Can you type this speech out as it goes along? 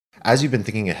As you've been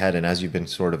thinking ahead and as you've been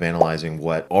sort of analyzing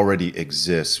what already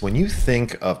exists, when you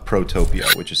think of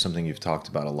protopia, which is something you've talked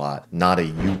about a lot, not a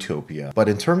utopia, but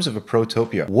in terms of a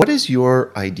protopia, what is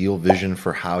your ideal vision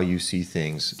for how you see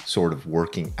things sort of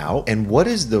working out? And what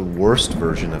is the worst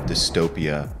version of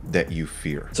dystopia that you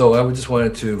fear? So I would just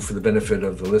wanted to, for the benefit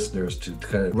of the listeners, to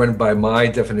kind of run by my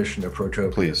definition of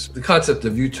protopia. Please. The concept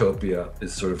of utopia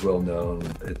is sort of well known.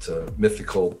 It's a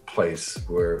mythical place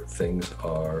where things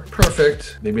are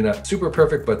perfect, maybe not super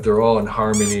perfect, but they're all in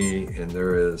harmony, and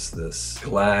there is this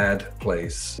glad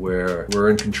place where we're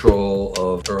in control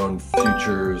of our own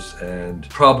futures and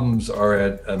problems are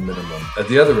at a minimum. At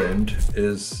the other end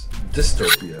is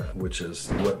dystopia, which is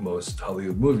what most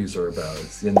Hollywood movies are about.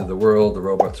 It's the end of the world, the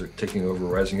robots are taking over,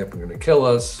 rising up and going to kill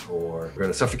us, or we're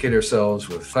going to suffocate ourselves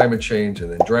with climate change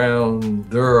and then drown.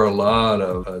 There are a lot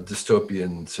of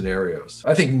dystopian scenarios.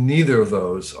 I think neither of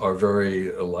those are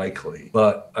very likely,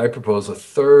 but I propose a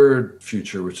third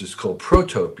future, which is called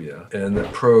protopia, and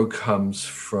that pro comes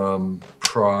from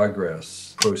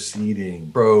progress,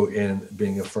 proceeding, pro in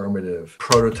being affirmative,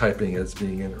 prototyping as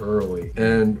being an early.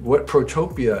 And what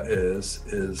protopia is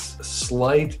a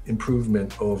slight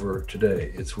improvement over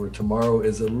today. It's where tomorrow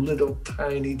is a little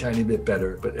tiny bit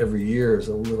better, but every year is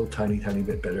a little tiny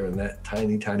bit better, and that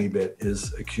tiny bit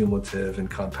is accumulative and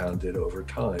compounded over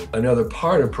time. Another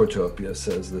part of protopia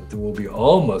says that there will be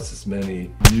almost as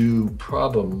many new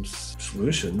problems,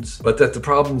 solutions, but that the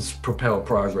problems propel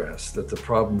progress, that the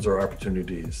problems are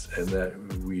opportunities, and that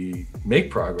we make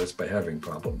progress by having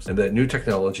problems, and that new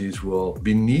technologies will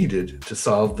be needed to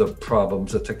solve the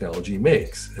problems that technology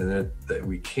makes, and that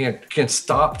we can't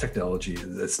stop technology.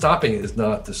 That stopping it is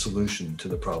not the solution to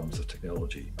the problems of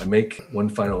technology. I make one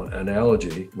final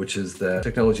analogy, which is that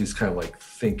technology is kind of like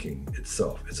thinking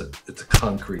itself. It's a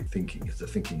concrete thinking. It's a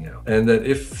thinking out. And that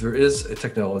if there is a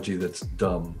technology that's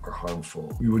dumb or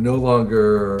harmful, we would no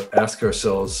longer ask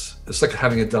ourselves, it's like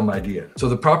having a dumb idea. So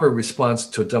the proper response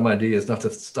to a dumb idea is not to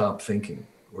stop thinking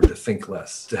or to think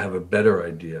less, to have a better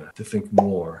idea, to think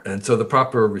more. And so the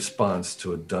proper response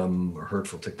to a dumb or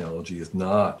hurtful technology is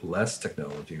not less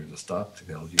technology or to stop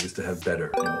technology, is to have better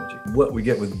technology. What we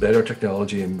get with better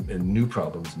technology and new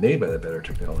problems made by that better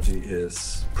technology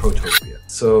is protopia.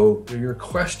 So your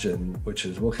question, which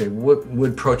is, okay, what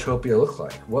would protopia look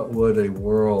like? What would a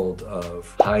world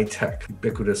of high-tech,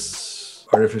 ubiquitous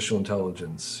artificial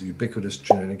intelligence, ubiquitous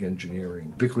genetic engineering,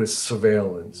 ubiquitous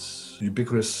surveillance,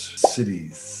 ubiquitous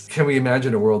cities. Can we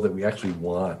imagine a world that we actually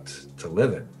want to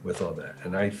live in with all that?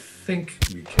 And I think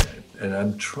we can. And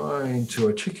I'm trying to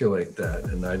articulate that,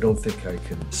 and I don't think I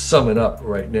can sum it up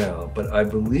right now, but I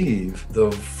believe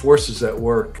the forces at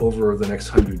work over the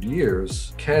next 100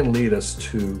 years can lead us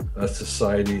to a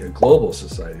society, a global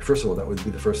society. First of all, that would be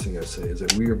the first thing I say, is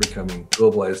that we are becoming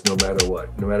globalized no matter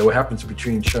what. No matter what happens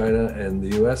between China and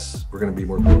the US, we're going to be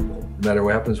more global. No matter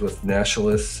what happens with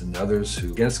nationalists and others who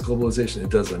are against globalization, it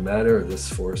doesn't matter. This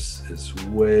force is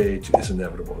it's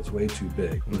inevitable. It's way too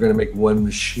big. We're going to make one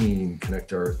machine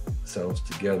connect ourselves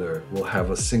together. We'll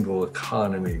have a single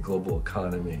economy, global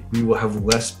economy. We will have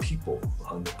less people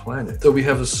on the planet. So we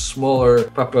have a smaller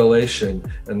population,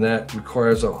 and that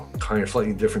requires a kind of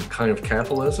slightly different kind of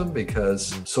capitalism,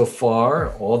 because so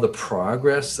far, all the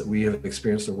progress that we have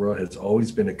experienced in the world has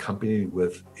always been accompanied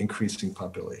with increasing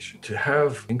population. To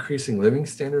have increasing living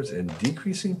standards and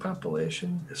decreasing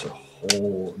population is a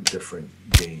whole different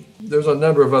game. There's a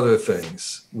number of other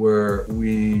things where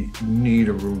we need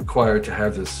or require to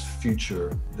have this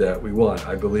future that we want.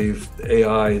 I believe the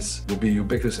AIs will be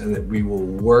ubiquitous and that we will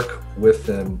work with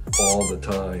them all the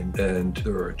time. And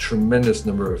there are a tremendous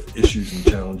number of issues and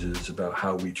challenges about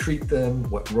how we treat them,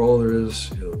 what role there is,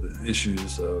 the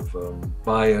issues of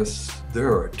bias.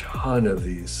 There are a ton of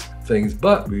these things,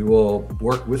 but we will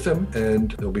work with them,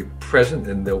 and they'll be present,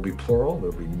 and they'll be plural.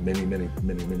 There'll be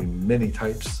many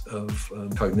types of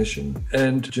cognition.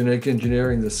 And genetic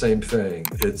engineering, the same thing.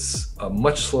 It's a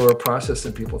much slower process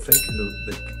than people think,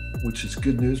 which is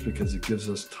good news because it gives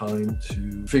us time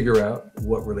to figure out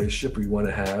what relationship we want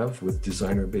to have with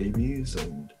designer babies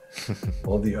and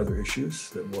all the other issues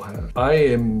that we'll have. I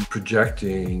am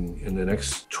projecting in the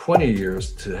next 20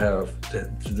 years to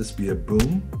this be a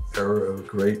boom, era of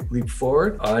great leap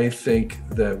forward. I think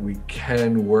that we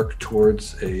can work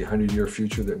towards a 100-year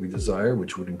future that we desire,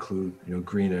 which would include,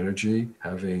 green energy,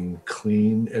 having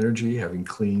clean energy, having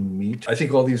clean meat. I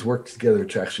think all these work together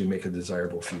to actually make a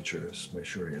desirable future is my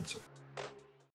short answer.